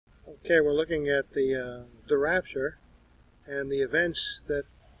Okay, we're looking at the rapture and the events that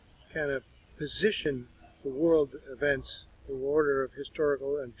kind of position the world events, the order of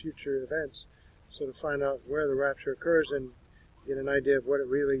historical and future events, so to find out where the rapture occurs and get an idea of what it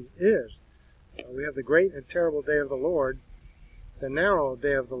really is. We have the great and terrible day of the Lord, the narrow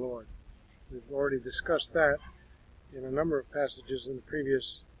day of the Lord. We've already discussed that in a number of passages in the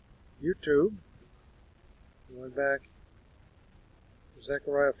previous YouTube. We went back to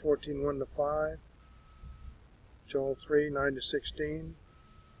Zechariah 14:1-5, Joel 3:9-16.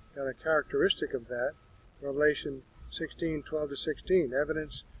 Got a characteristic of that. Revelation 16:12-16,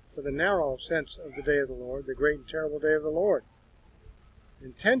 evidence for the narrow sense of the day of the Lord, the great and terrible day of the Lord.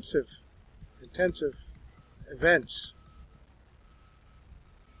 Intensive events.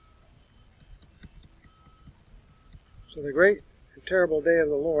 So the great and terrible day of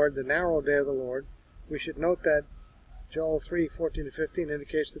the Lord, the narrow day of the Lord, we should note that Joel 3:14-15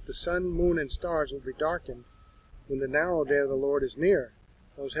 indicates that the sun, moon, and stars will be darkened when the narrow day of the Lord is near.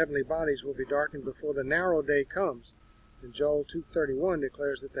 Those heavenly bodies will be darkened before the narrow day comes. And Joel 2:31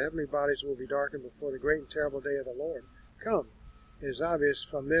 declares that the heavenly bodies will be darkened before the great and terrible day of the Lord come. It is obvious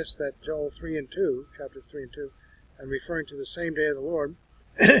from this that Joel 3:2, chapter 3:2, and referring to the same day of the Lord,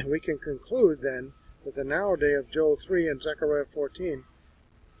 we can conclude then that the narrow day of Joel 3 and Zechariah 14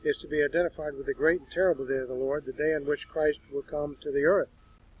 is to be identified with the great and terrible day of the Lord, the day in which Christ will come to the earth.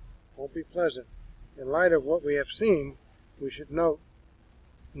 Won't be pleasant. In light of what we have seen, we should note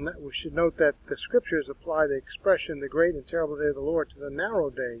that the Scriptures apply the expression the great and terrible day of the Lord to the narrow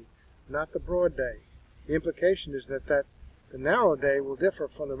day, not the broad day. The implication is that the narrow day will differ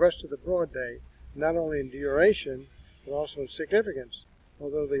from the rest of the broad day, not only in duration, but also in significance.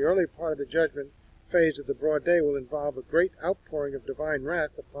 Although the early part of the judgment phase of the broad day will involve a great outpouring of divine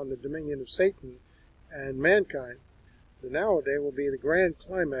wrath upon the dominion of Satan and mankind, the narrow day will be the grand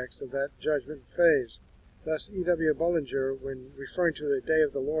climax of that judgment phase. Thus, E.W. Bullinger, when referring to the day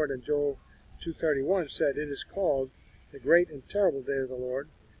of the Lord in Joel 2:31, said, "It is called the great and terrible day of the Lord,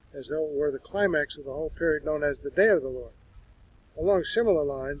 as though it were the climax of the whole period known as the day of the Lord." Along similar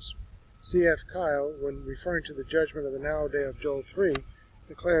lines, C.F. Kyle, when referring to the judgment of the narrow day of Joel 3,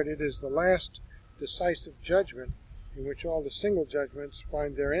 declared it is the last decisive judgment in which all the single judgments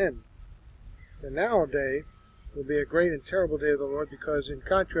find their end. The narrow day will be a great and terrible day of the Lord because, in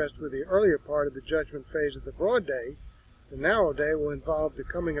contrast with the earlier part of the judgment phase of the broad day, the narrow day will involve the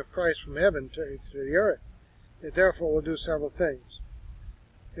coming of Christ from heaven to the earth. It therefore will do several things.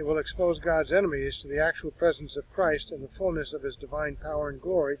 It will expose God's enemies to the actual presence of Christ and the fullness of his divine power and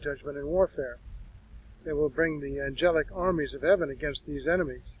glory, judgment and warfare. It will bring the angelic armies of heaven against these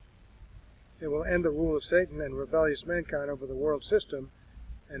enemies. It will end the rule of Satan and rebellious mankind over the world system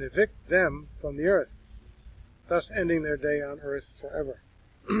and evict them from the earth, thus ending their day on earth forever.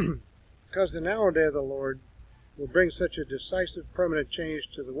 Because the narrow day of the Lord will bring such a decisive permanent change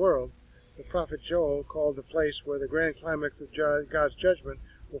to the world, the prophet Joel called the place where the grand climax of God's judgment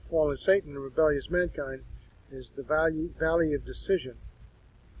will fall on Satan and rebellious mankind is the valley of decision.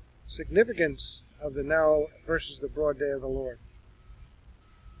 Significance of the narrow versus the broad day of the Lord.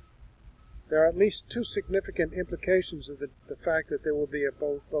 There are at least two significant implications of the fact that there will be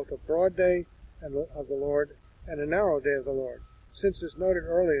both a broad day of the Lord and a narrow day of the Lord. Since, as noted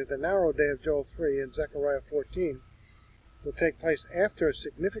earlier, the narrow day of Joel 3 and Zechariah 14 will take place after a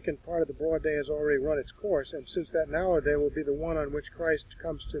significant part of the broad day has already run its course, and since that narrow day will be the one on which Christ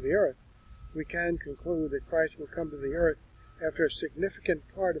comes to the earth, we can conclude that Christ will come to the earth after a significant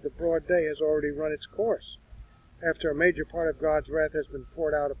part of the broad day has already run its course, after a major part of God's wrath has been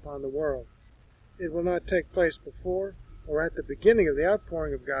poured out upon the world. It will not take place before or at the beginning of the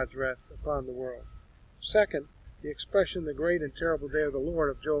outpouring of God's wrath upon the world. Second, the expression the great and terrible day of the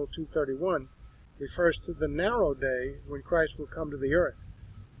Lord of Joel 2:31 refers to the narrow day when Christ will come to the earth.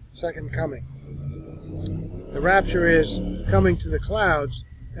 Second coming. The rapture is coming to the clouds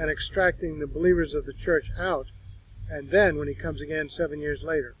and extracting the believers of the church out, and then when he comes again 7 years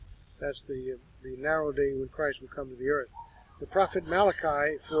later. That's the narrow day when Christ will come to the earth. The prophet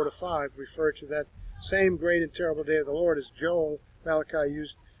Malachi 4-5 referred to that same great and terrible day of the Lord as Joel. Malachi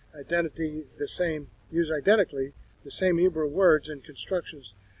used identically the same Hebrew words and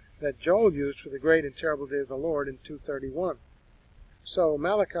constructions that Joel used for the great and terrible day of the Lord in 2:31. So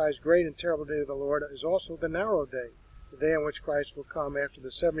Malachi's great and terrible day of the Lord is also the narrow day, the day on which Christ will come after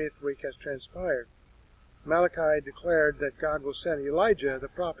the 70th week has transpired. Malachi declared that God will send Elijah, the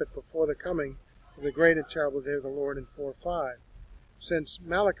prophet, before the coming of the great and terrible day of the Lord in 4:5. Since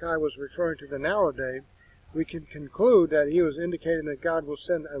Malachi was referring to the narrow day, we can conclude that he was indicating that God will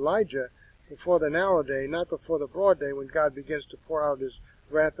send Elijah before the narrow day, not before the broad day when God begins to pour out his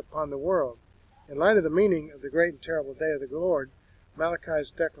wrath upon the world. In light of the meaning of the great and terrible day of the Lord,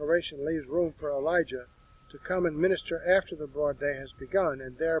 Malachi's declaration leaves room for Elijah to come and minister after the broad day has begun,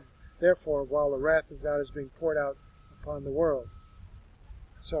 and therefore while the wrath of God is being poured out upon the world.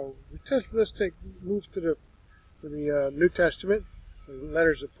 So let's move to the New Testament, the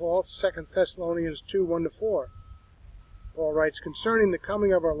letters of Paul, 2 Thessalonians 2, 1-4. Paul writes, concerning the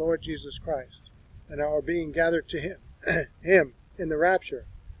coming of our Lord Jesus Christ, and our being gathered to him in the rapture,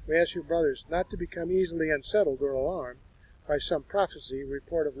 we ask you, brothers, not to become easily unsettled or alarmed by some prophecy,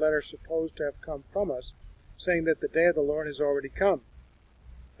 report of letters supposed to have come from us, saying that the day of the Lord has already come.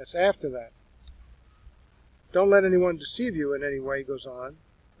 That's after that. Don't let anyone deceive you in any way, he goes on,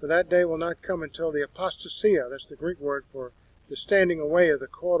 for that day will not come until the apostasia, that's the Greek word for the standing away or the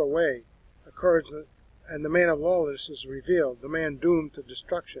caught away, occurs, and the man of lawlessness is revealed, the man doomed to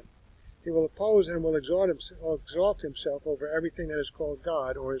destruction. He will oppose and will exalt himself over everything that is called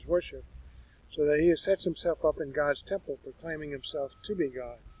God or his worship, so that he sets himself up in God's temple, proclaiming himself to be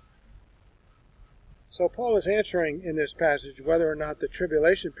God. So Paul is answering in this passage whether or not the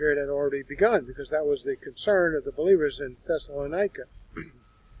tribulation period had already begun, because that was the concern of the believers in Thessalonica.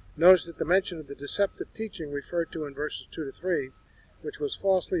 Notice that the mention of the deceptive teaching referred to in verses 2-3, which was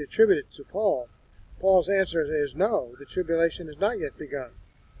falsely attributed to Paul, Paul's answer is no, the tribulation has not yet begun,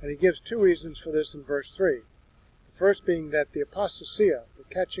 and he gives two reasons for this in verse 3. The first being that the apostasia, the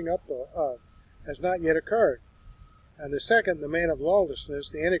catching up of, has not yet occurred, and the second, the man of lawlessness,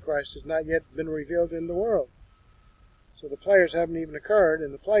 the Antichrist, has not yet been revealed in the world. So the players haven't even occurred,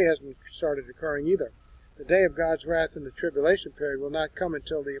 and the play hasn't started occurring either. The day of God's wrath in the tribulation period will not come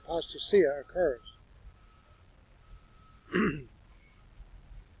until the apostasia occurs.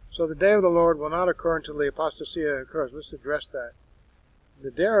 So the day of the Lord will not occur until the apostasia occurs. Let's address that.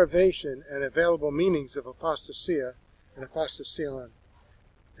 The derivation and available meanings of apostasia and apostasion.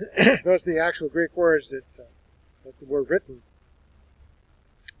 Those are the actual Greek words that were written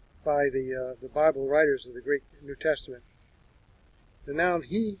by the Bible writers of the Greek New Testament. The noun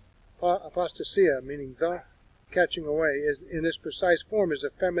he, apostasia, meaning the catching away, is in this precise form is a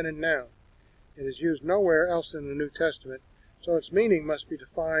feminine noun. It is used nowhere else in the New Testament, so its meaning must be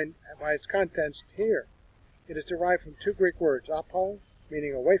defined by its contents here. It is derived from two Greek words, apo,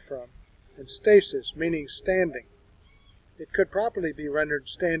 meaning away from, and stasis, meaning standing. It could properly be rendered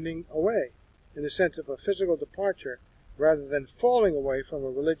standing away, in the sense of a physical departure, rather than falling away from a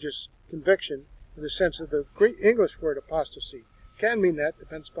religious conviction in the sense of the Greek English word apostasy. Can mean that,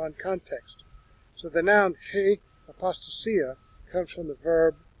 depends upon context. So the noun he, apostasia, comes from the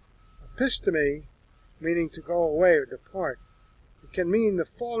verb episteme, meaning to go away or depart. It can mean the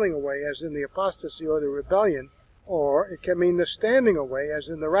falling away, as in the apostasy or the rebellion, or it can mean the standing away, as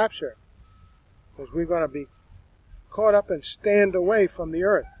in the rapture, because we're going to be caught up and stand away from the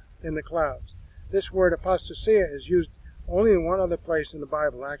earth in the clouds. This word apostasia is used only in one other place in the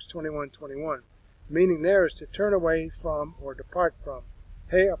Bible, Acts 21:21. Meaning there is to turn away from or depart from.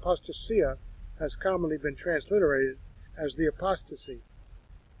 He apostasia has commonly been transliterated as the apostasy.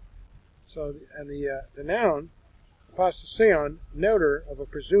 So, the noun apostasion, neuter of a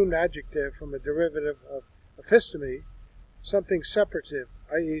presumed adjective from a derivative of episteme, something separative,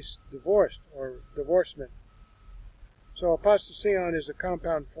 i.e. divorced or divorcement. So apostasion is a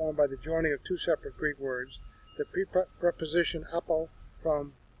compound formed by the joining of two separate Greek words. The preposition apo,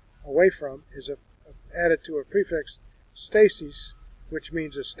 from, away from, is added to a prefix stasis, which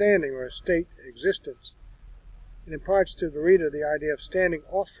means a standing or a state existence. It imparts to the reader the idea of standing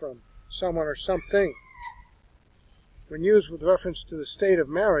off from someone or something. When used with reference to the state of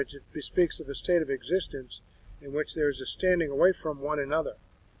marriage, it bespeaks of a state of existence in which there is a standing away from one another.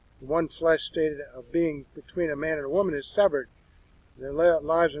 The one flesh state of being between a man and a woman is severed. Their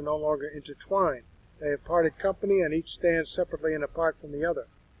lives are no longer intertwined. They have parted company, and each stands separately and apart from the other.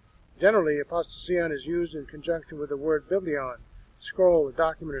 Generally, apostasion is used in conjunction with the word biblion, scroll, or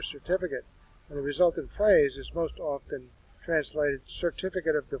document, or certificate, and the resultant phrase is most often translated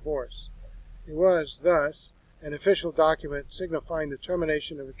certificate of divorce. It was, thus, an official document signifying the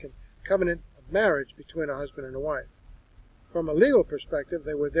termination of a covenant of marriage between a husband and a wife. From a legal perspective,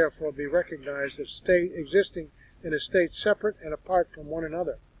 they would therefore be recognized as existing in a state separate and apart from one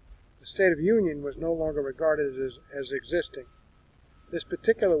another. The state of union was no longer regarded as existing. This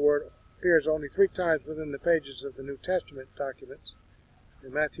particular word appears only 3 times within the pages of the New Testament documents,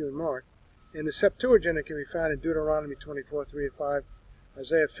 in Matthew and Mark. In the Septuagint, it can be found in Deuteronomy 24:3-5,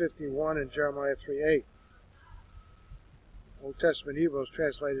 Isaiah 51, and Jeremiah 3:8. Old Testament Hebrew is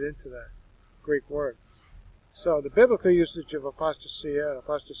translated into that Greek word. So the biblical usage of apostasia and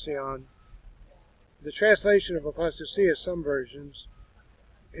apostasion, the translation of apostasia, some versions,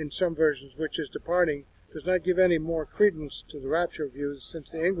 in some versions, which is departing, does not give any more credence to the rapture view,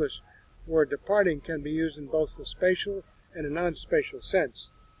 since the English word departing can be used in both the spatial and a non-spatial sense.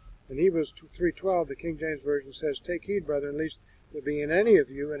 In Hebrews 3:12, the King James Version says, "Take heed, brethren, lest there be in any of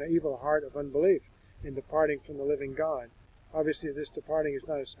you an evil heart of unbelief in departing from the living God." Obviously, this departing is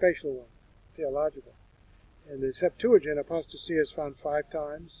not a spatial one, theological. In the Septuagint, apostasia is found 5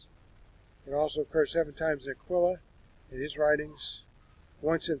 times. It also occurs 7 times in Aquila, in his writings,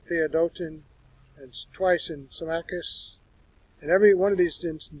 once in Theodotin, and twice in Symmachus. In every one of these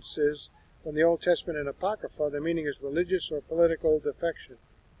instances from the Old Testament and Apocrypha, the meaning is religious or political defection.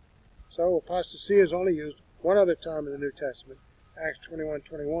 So apostasia is only used one other time in the New Testament, Acts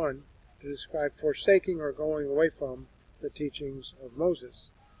 21:21, to describe forsaking or going away from the teachings of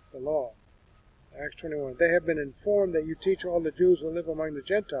Moses, the law. Acts 21. "They have been informed that you teach all the Jews who live among the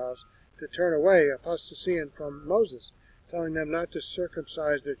Gentiles to turn away, apostatesian from Moses, telling them not to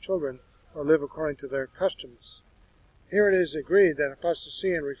circumcise their children or live according to their customs." Here it is agreed that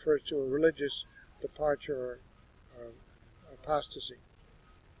apostatesian refers to a religious departure or apostasy.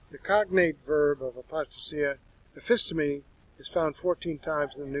 The cognate verb of apostasia, ephistemi, is found 14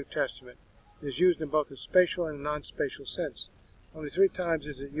 times in the New Testament. It is used in both a spatial and a non-spatial sense. Only 3 times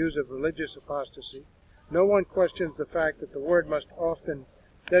is it used of religious apostasy. No one questions the fact that the word must often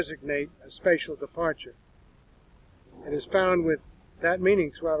designate a spatial departure. It is found with that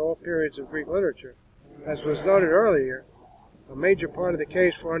meaning throughout all periods of Greek literature. As was noted earlier, a major part of the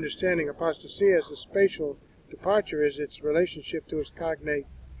case for understanding apostasia as a spatial departure is its relationship to its cognate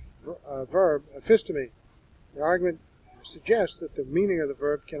verb, ephistemi. The argument suggests that the meaning of the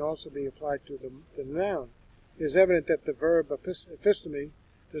verb can also be applied to the noun. It is evident that the verb ephistemi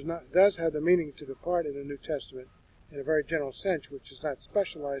does have the meaning to depart in the New Testament in a very general sense, which is not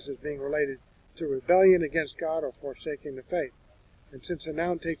specialized as being related to rebellion against God or forsaking the faith. And since a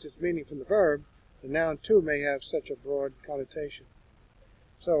noun takes its meaning from the verb, the noun too may have such a broad connotation.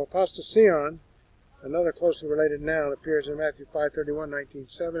 So apostasion, another closely related noun, appears in Matthew 5:31,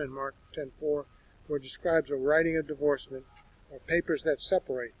 19:7, and Mark 10:4, where it describes a writing of divorcement or papers that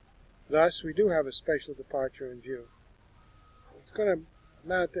separate. Thus, we do have a spatial departure in view. It's going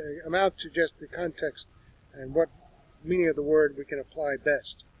to amount to just the context and what meaning of the word we can apply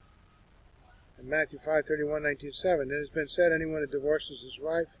best. In Matthew 5:31, 19:7, it has been said, "Anyone who divorces his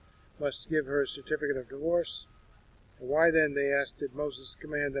wife must give her a certificate of divorce." And why then, they asked, did Moses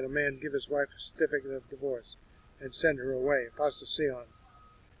command that a man give his wife a certificate of divorce and send her away? Apostasion.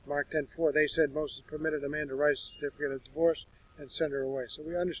 Mark 10:4, they said Moses permitted a man to write a certificate of divorce and send her away. So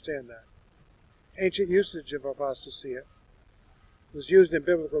we understand that. Ancient usage of apostasia was used in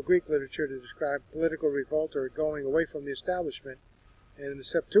biblical Greek literature to describe political revolt or going away from the establishment, and in the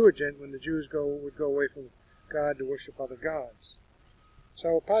Septuagint, when the Jews would go away from God to worship other gods.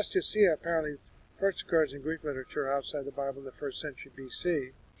 So apostasia apparently first occurs in Greek literature outside the Bible in the 1st century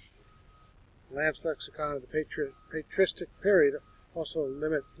BC. Lamb's lexicon of the patristic period also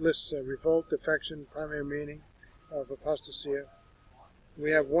lists revolt, defection, primary meaning of apostasia.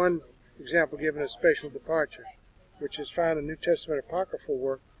 We have one example given of spatial departure, which is found in New Testament apocryphal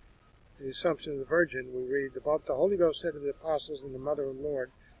work, The Assumption of the Virgin. We read, "The Holy Ghost said to the apostles and the mother of the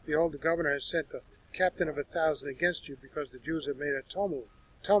Lord, Behold, the governor has sent the captain of 1,000 against you, because the Jews have made a tumult.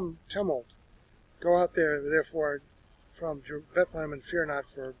 Go out there, therefore, from Bethlehem, and fear not,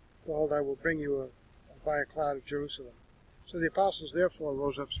 for behold, I will bring you by a cloud of Jerusalem." So the apostles therefore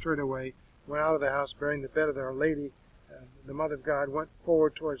rose up straightway, went out of the house, bearing the bed of Our Lady, the Mother of God, went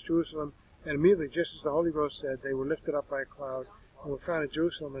forward towards Jerusalem, and immediately, just as the Holy Ghost said, they were lifted up by a cloud, and were found in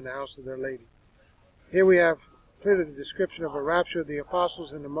Jerusalem in the house of their Lady. Here we have clearly the description of a rapture of the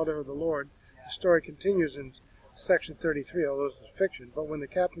apostles and the Mother of the Lord. The story continues in section 33, although it's fiction. "But when the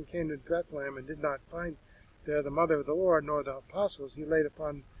captain came to Bethlehem and did not find there the Mother of the Lord, nor the apostles, he laid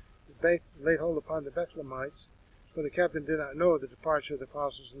hold upon the Bethlehemites, for the captain did not know the departure of the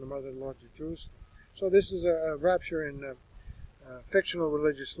apostles and the Mother of the Lord to Jerusalem." So this is a rapture in fictional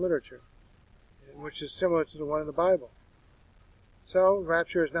religious literature, which is similar to the one in the Bible. So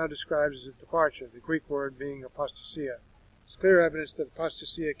rapture is now described as a departure, the Greek word being apostasia. It's clear evidence that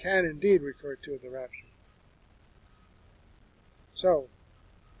apostasia can indeed refer to the rapture. So,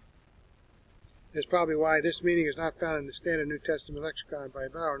 that's probably why this meaning is not found in the standard New Testament lexicon by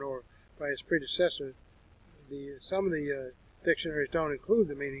Bauer nor by his predecessor. Some of the dictionaries don't include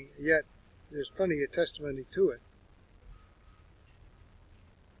the meaning, yet there's plenty of testimony to it.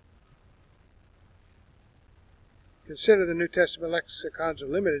 Consider the New Testament lexicons are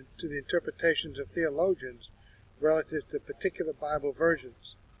limited to the interpretations of theologians relative to particular Bible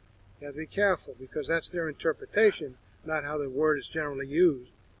versions. You have to be careful, because that's their interpretation, not how the word is generally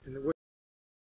used in the